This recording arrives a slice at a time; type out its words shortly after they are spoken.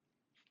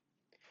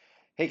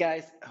Hey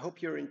guys, I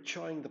hope you're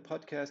enjoying the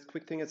podcast.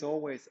 Quick thing as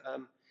always,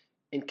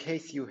 in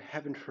case you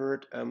haven't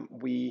heard,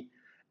 we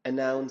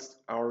announced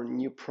our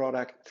new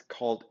product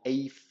called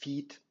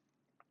A-Feed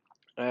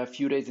a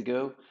few days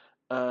ago.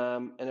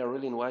 And I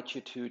really invite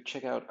you to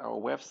check out our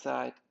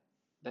website.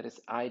 That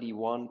is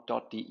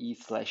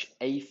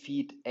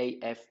id1.de/afeed,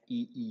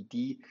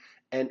 AFEED.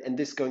 And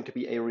this is going to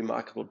be a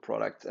remarkable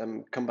product,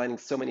 combining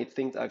so many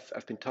things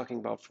I've been talking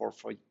about for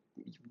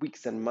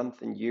weeks and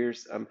months and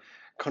years.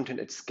 Content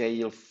at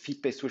scale,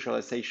 feed-based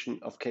visualization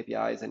of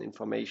KPIs and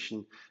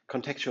information,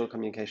 contextual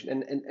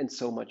communication, and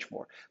so much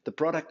more. The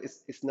product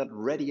is not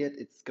ready yet.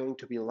 It's going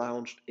to be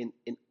launched in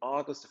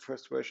August. The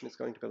first version is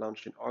going to be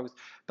launched in August,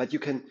 but you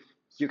can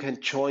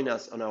join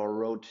us on our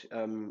road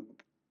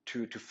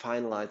to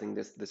finalizing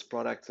this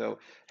product. So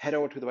head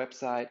over to the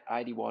website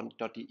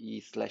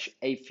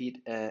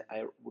id1.de/afeed.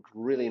 I would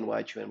really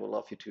invite you and would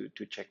love you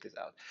to check this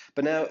out.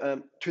 But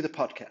now to the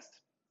podcast.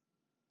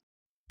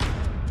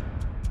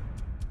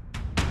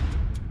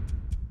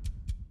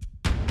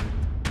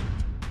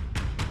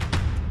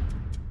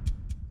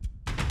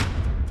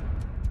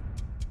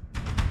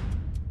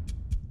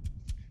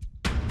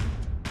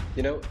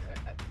 You know,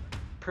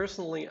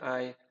 personally,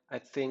 I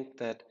think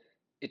that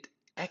it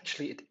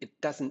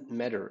doesn't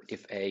matter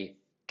if a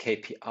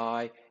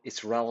KPI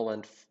is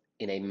relevant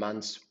in a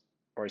month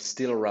or is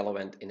still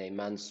relevant in a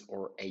month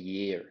or a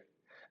year.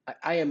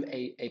 I am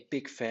a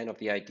big fan of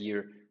the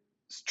idea,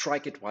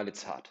 strike it while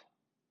it's hot.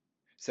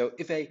 So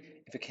if a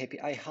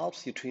KPI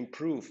helps you to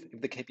improve,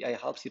 if the KPI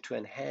helps you to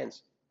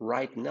enhance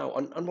right now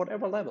on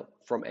whatever level,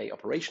 from a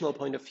operational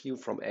point of view,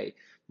 from a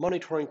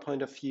monitoring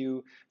point of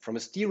view, from a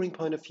steering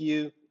point of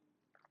view,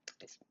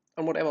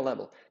 on whatever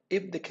level,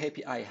 if the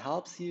KPI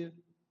helps you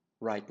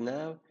right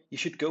now, you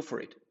should go for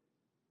it.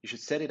 You should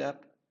set it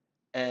up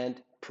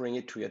and bring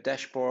it to your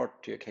dashboard,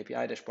 to your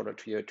KPI dashboard, or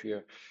to your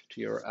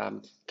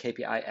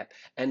KPI app.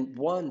 And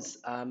once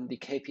the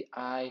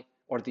KPI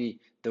or the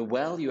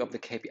value of the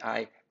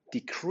KPI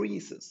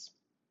decreases,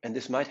 and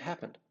this might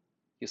happen,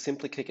 you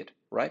simply kick it,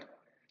 right?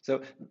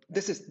 So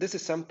this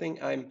is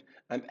something I'm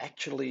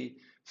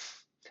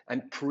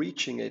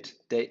preaching it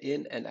day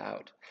in and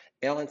out.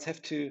 Airlines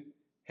have to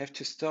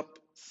stop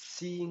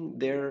seeing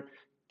their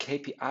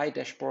KPI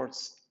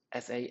dashboards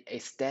as a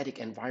static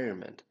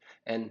environment,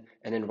 and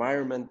an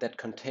environment that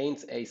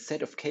contains a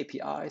set of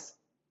KPIs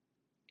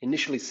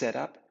initially set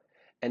up,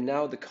 and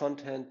now the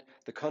content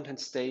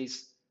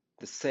stays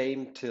the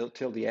same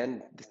till the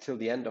end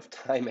of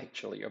time,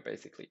 actually, or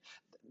basically.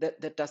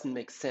 That doesn't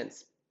make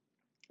sense.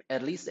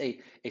 At least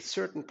a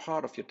certain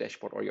part of your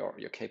dashboard or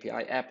your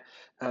KPI app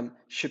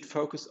should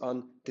focus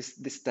on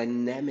this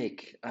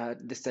dynamic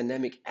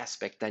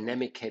aspect,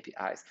 dynamic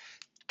KPIs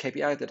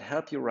that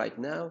help you right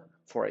now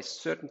for a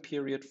certain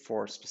period,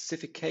 for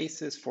specific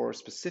cases, for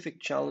specific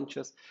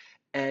challenges,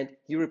 and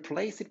you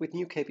replace it with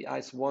new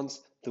KPIs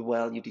once the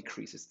value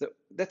decreases.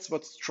 That's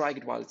what Strike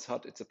It While It's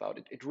Hot it's about.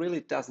 It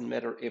really doesn't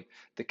matter if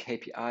the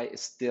KPI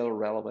is still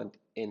relevant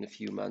in a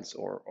few months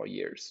or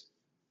years.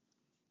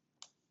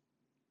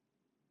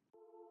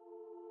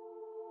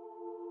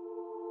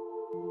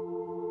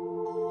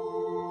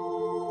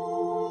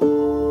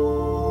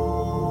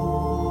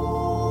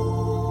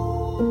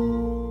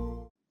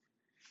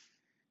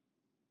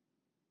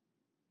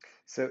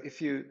 So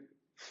if you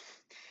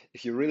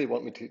really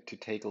want me to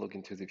take a look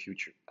into the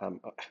future,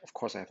 of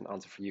course I have an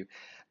answer for you.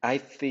 I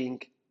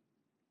think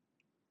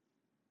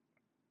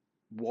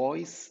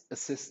voice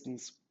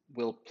assistants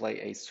will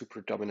play a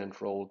super dominant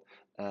role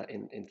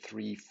in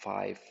 3 to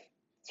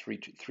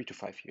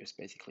 5 years,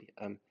 basically.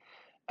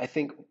 I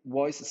think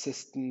voice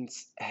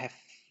assistants have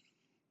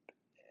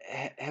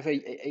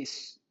a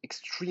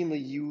extremely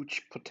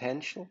huge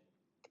potential,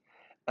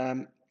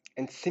 um,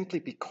 and simply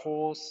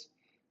because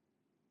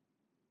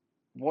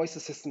voice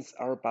assistants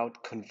are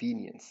about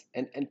convenience,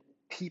 and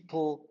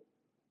people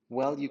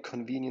value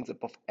convenience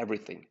above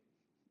everything.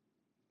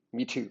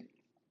 Me too.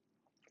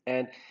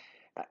 And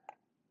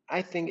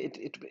I think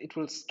it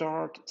will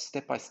start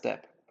step by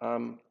step.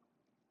 And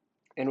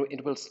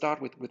it will start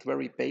with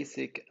very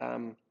basic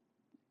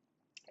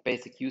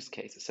use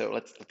cases. So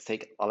let's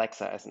take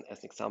Alexa as an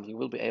example. You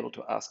will be able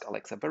to ask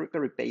Alexa very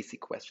very basic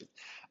questions.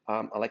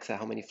 Alexa,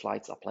 how many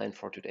flights are planned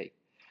for today?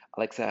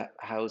 Alexa,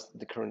 how's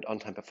the current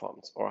on-time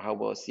performance, or how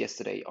was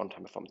yesterday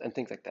on-time performance, and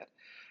things like that.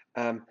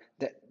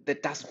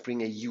 That doesn't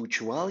bring a huge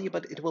value,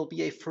 but it will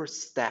be a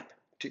first step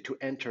to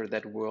enter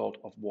that world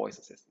of voice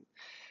assistant.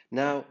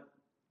 Now,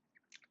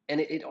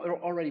 and it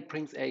already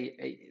brings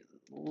a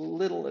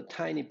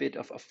tiny bit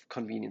of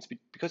convenience,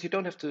 because you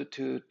don't have to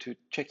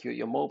check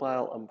your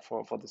mobile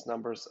for these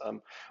numbers,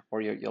 or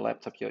your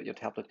laptop, your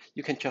tablet.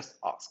 You can just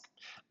ask,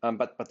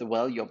 but the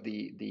value of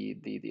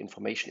the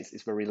information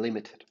is very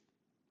limited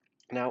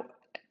now.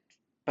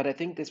 But I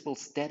think this will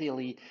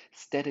steadily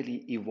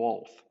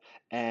evolve,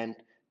 and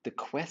the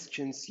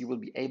questions you will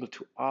be able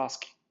to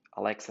ask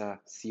Alexa,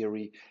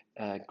 Siri,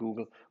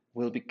 Google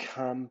will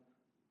become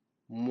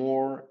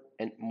more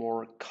and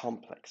more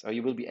complex, or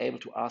you will be able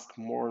to ask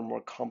more and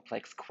more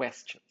complex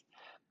questions.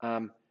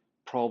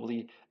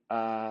 Probably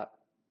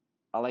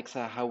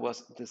Alexa, how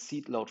was the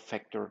seat load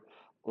factor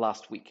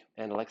last week?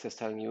 And Alexa is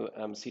telling you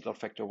seat load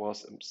factor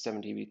was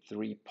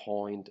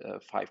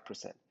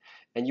 73.5%.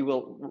 And you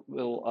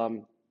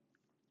will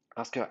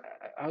ask her,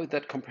 how did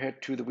that compare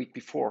to the week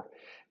before?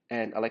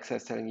 And Alexa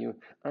is telling you,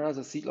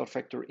 the seat load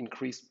factor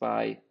increased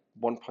by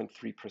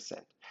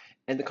 1.3%.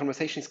 And the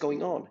conversation is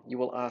going on. You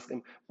will ask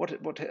them, what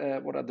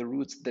are the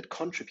routes that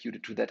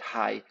contributed to that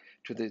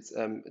to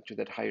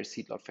that higher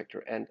seat load factor?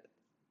 And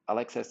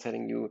Alexa is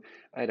telling you,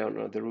 I don't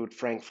know, the route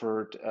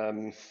Frankfurt,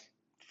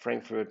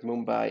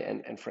 Mumbai,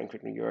 and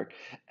Frankfurt, New York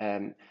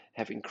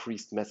have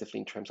increased massively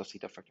in terms of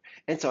seat load factor,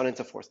 and so on and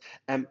so forth.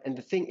 And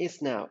the thing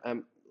is now,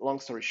 long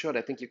story short,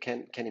 I think you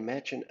can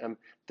imagine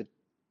the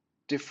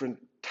different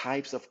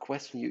types of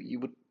question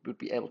you would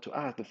be able to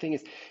ask. The thing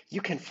is,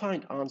 you can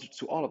find answers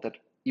to all of that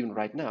even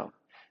right now,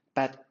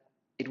 but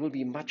it will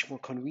be a much more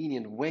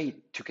convenient way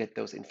to get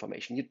those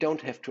information. You don't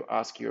have to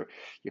ask your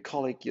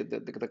colleague,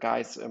 the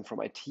guys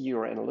from IT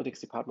or analytics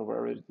department,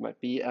 wherever it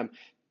might be,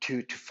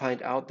 to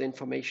find out the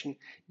information.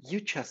 You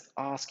just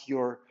ask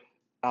your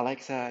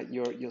Alexa,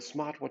 your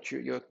smartwatch,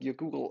 your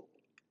Google,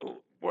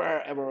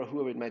 wherever,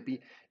 whoever it might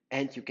be,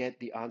 and you get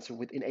the answer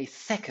within a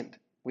second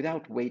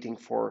without waiting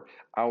for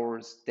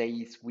hours,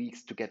 days,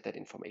 weeks to get that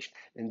information.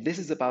 And this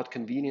is about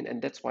convenience,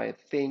 and that's why I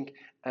think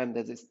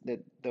that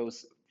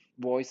those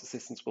voice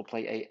assistants will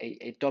play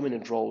a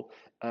dominant role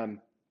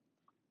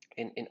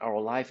in our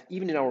life,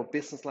 even in our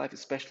business life,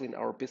 especially in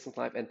our business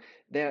life. And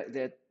there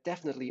are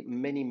definitely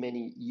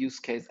many use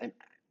cases.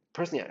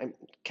 Personally, I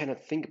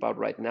cannot think about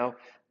right now,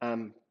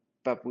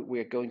 but we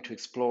are going to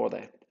explore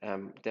that.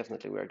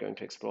 Definitely, we are going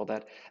to explore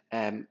that.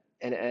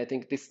 And I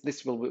think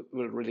this will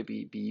really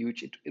be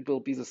huge. It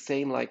will be the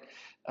same like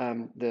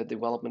the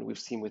development we've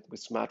seen with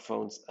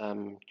smartphones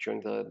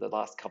during the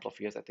last couple of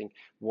years. I think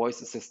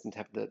voice assistants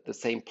have the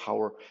same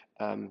power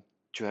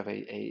to have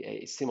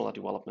a similar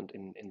development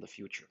in the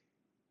future.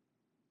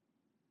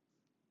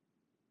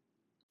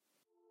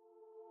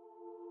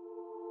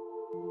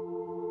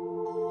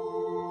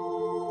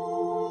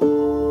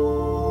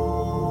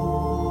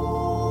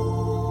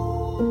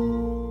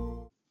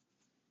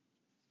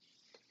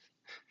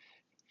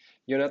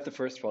 You're not the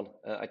first one.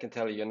 I can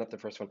tell you, you're not the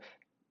first one.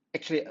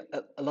 Actually,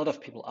 a lot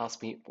of people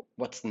ask me,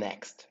 what's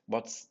next?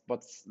 What's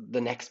the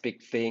next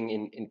big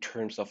thing in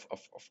terms of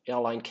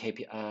airline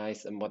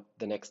KPIs, and what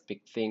the next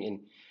big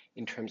thing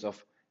in terms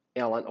of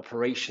airline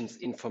operations,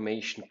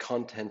 information,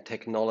 content,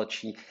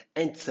 technology,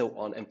 and so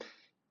on. And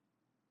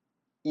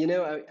you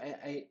know,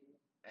 I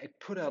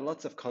put out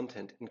lots of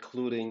content,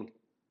 including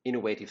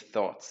innovative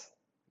thoughts,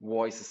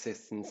 voice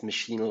assistants,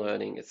 machine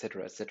learning,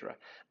 etc., etc.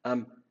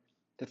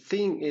 The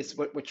thing is,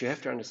 what you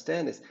have to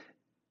understand is,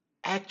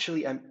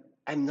 actually, I'm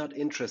not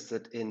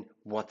interested in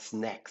what's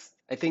next.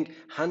 I think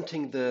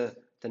hunting the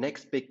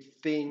next big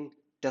thing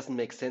doesn't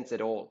make sense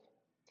at all.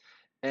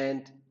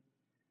 And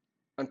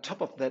on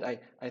top of that, I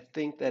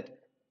think that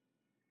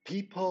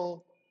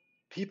people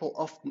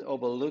often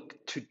overlook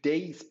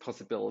today's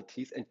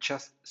possibilities and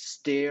just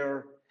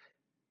stare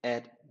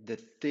at the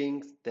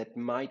things that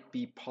might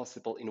be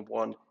possible in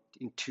 1,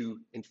 in 2,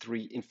 in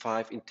 3, in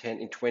 5, in 10,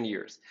 in 20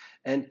 years.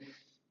 And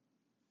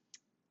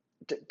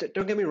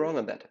don't get me wrong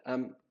on that.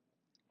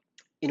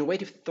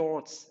 Innovative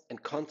thoughts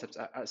and concepts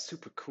are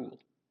super cool.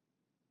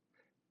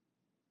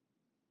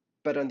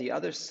 But on the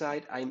other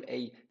side, I'm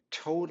a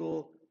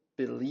total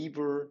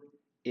believer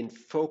in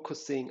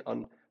focusing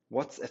on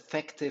what's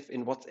effective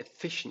and what's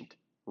efficient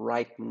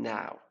right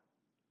now.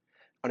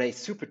 On a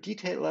super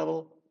detailed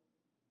level,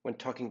 when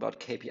talking about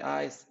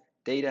KPIs,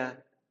 data,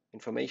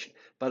 information,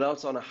 but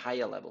also on a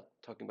higher level,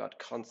 talking about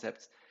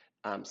concepts,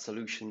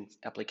 solutions,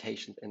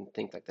 applications, and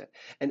things like that.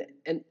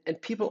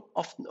 And people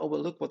often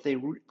overlook what they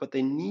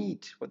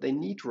need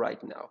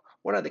right now.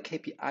 What are the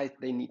KPIs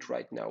they need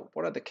right now?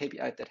 What are the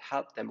KPIs that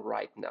help them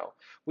right now?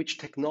 Which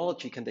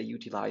technology can they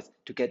utilize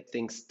to get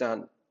things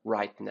done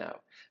right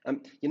now?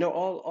 You know,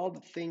 all the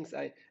things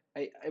I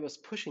was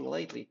pushing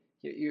lately.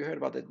 You heard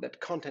about that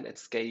content at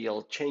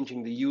scale,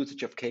 changing the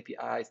usage of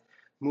KPIs,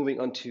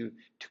 moving on to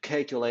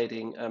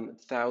calculating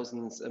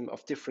thousands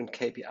of different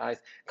KPIs,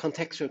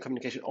 contextual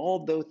communication,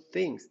 all those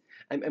things.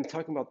 I'm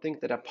talking about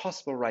things that are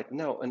possible right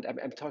now, and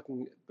I'm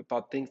talking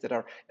about things that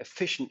are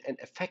efficient and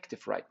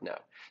effective right now.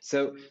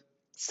 So,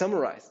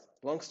 summarized,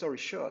 long story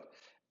short,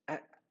 I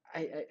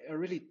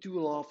really do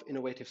love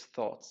innovative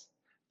thoughts,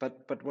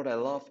 but what I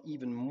love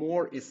even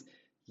more is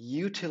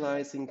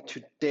utilizing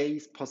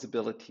today's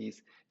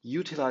possibilities,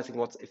 utilizing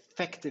what's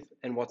effective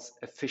and what's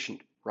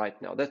efficient right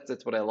now.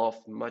 That's what I love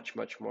much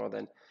more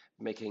than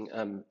making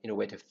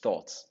innovative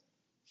thoughts.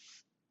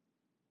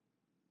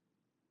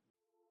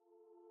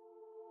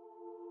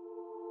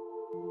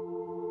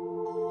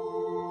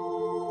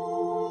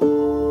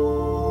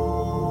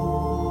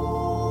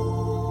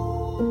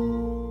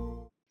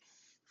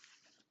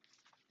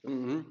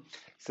 Mm-hmm.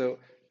 So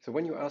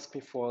when you ask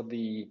me for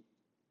the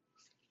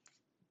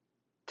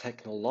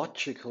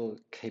technological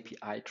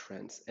KPI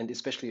trends, and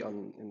especially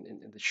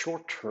in the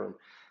short term,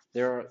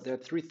 there are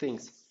three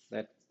things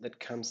that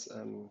comes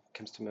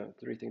to my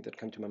three things that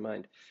come to my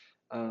mind.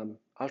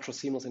 ultra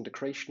seamless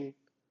integration,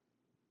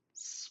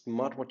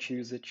 smartwatch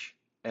usage,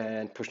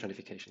 and push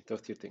notification.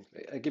 Those two things.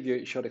 I'll give you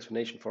a short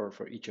explanation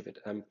for each of it.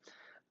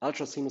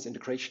 Ultra seamless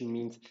integration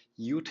means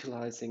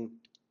utilizing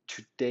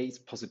today's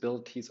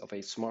possibilities of a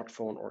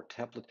smartphone or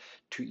tablet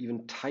to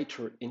even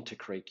tighter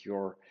integrate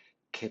your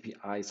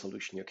KPI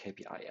solution, your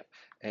KPI app.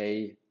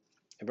 A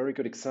very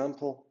good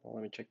example, well,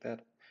 let me check that.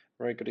 A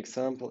very good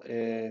example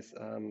is,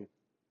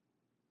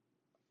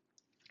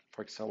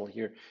 for example,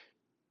 here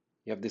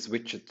you have this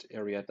widget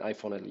area at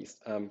iPhone at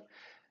least.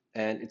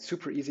 And it's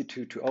super easy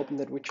to open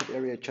that widget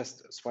area,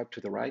 just swipe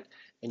to the right,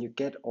 and you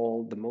get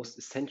all the most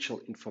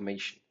essential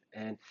information.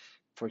 And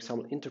for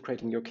example,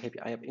 integrating your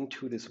KPI app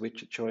into this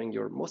widget, showing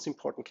your most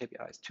important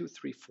KPIs, 2,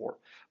 3, 4,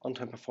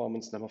 on-time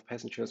performance, number of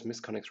passengers,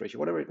 misconnect ratio,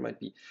 whatever it might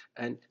be,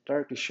 and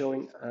directly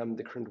showing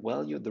the current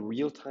value, the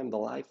real-time, the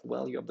live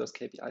value of those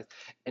KPIs.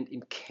 And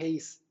in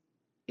case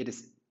it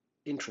is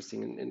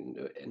interesting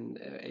and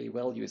a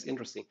value is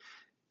interesting,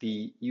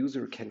 the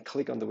user can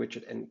click on the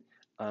widget and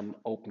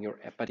open your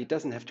app, but he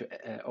doesn't have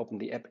to open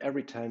the app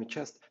every time. He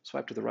just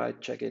swipe to the right,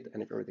 check it,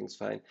 and if everything's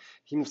fine,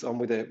 he moves on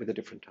with a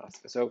different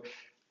task. So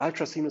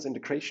ultra seamless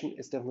integration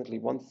is definitely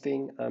one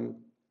thing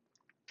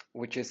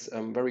which is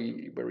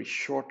very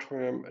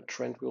short-term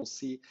trend we'll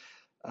see.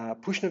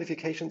 Push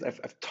notifications,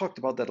 I've talked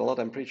about that a lot.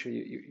 I'm pretty sure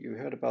you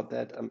heard about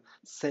that.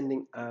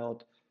 Sending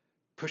out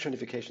push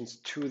notifications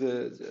to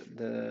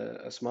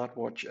the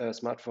smartwatch,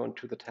 smartphone,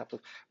 to the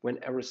tablet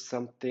whenever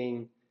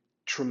something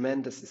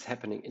tremendous is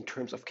happening in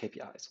terms of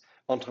KPIs.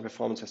 On-time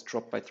performance has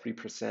dropped by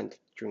 3%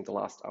 during the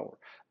last hour.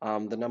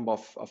 The number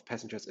of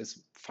passengers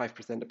is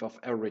 5% above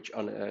average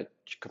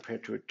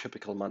compared to a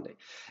typical Monday.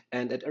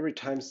 And at every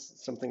time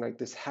something like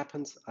this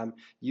happens,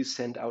 you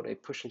send out a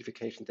push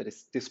notification that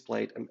is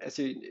displayed, as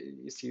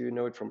you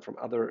know it from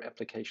other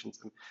applications,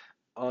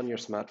 on your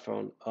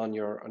smartphone, on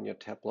your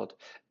tablet.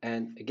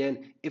 And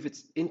again, if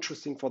it's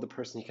interesting for the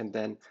person, you can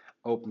then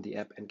open the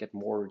app and get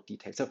more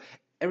details. So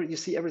you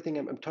see, everything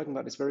I'm talking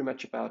about is very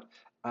much about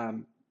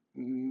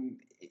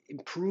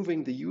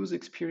improving the user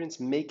experience,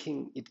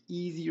 making it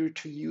easier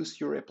to use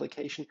your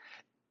application,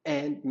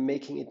 and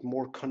making it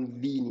more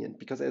convenient.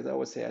 Because as I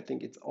always say, I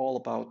think it's all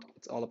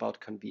about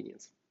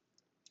convenience.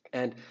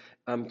 And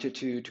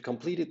to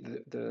complete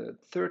it, the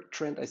third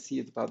trend I see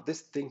is about this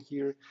thing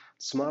here,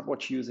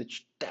 smartwatch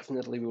usage.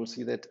 Definitely we will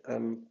see that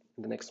in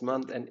the next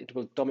month, and it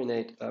will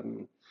dominate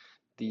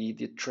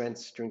the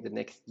trends during the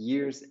next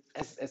years,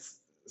 as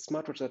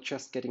smartwatches are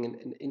just getting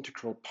an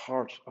integral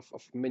part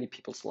of many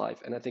people's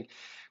life. And I think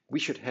we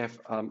should have,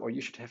 or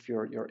you should have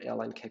your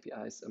airline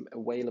KPIs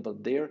available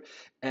there.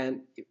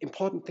 And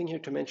important thing here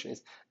to mention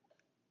is,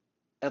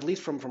 at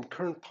least from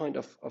current point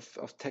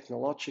of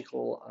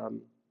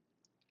technological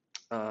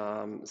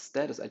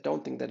status, I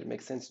don't think that it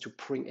makes sense to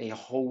bring a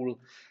whole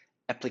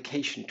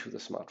application to the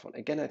smartphone.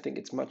 Again, I think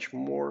it's much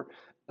more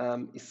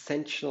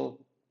essential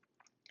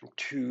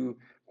to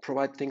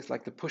provide things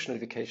like the push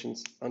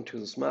notifications onto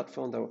the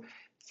smartphone, though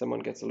someone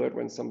gets alert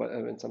when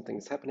something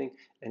is happening,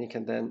 and he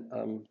can then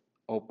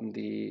open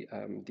the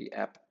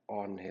app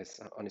on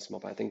his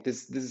mobile. I think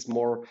this is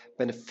more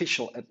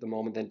beneficial at the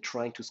moment than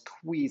trying to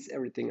squeeze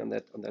everything on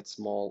that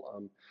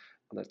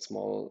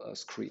small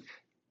screen.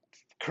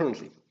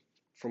 Currently,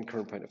 from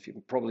current point of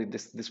view, probably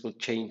this will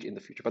change in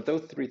the future. But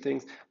those three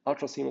things: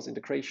 ultra seamless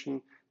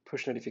integration,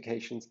 push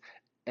notifications,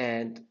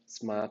 and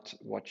smart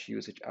watch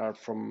usage are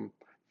from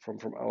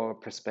our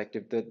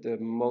perspective the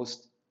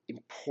most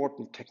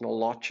important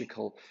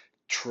technological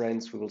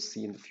trends we will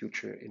see in the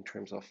future in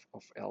terms of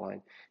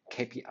airline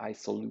KPI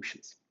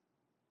solutions.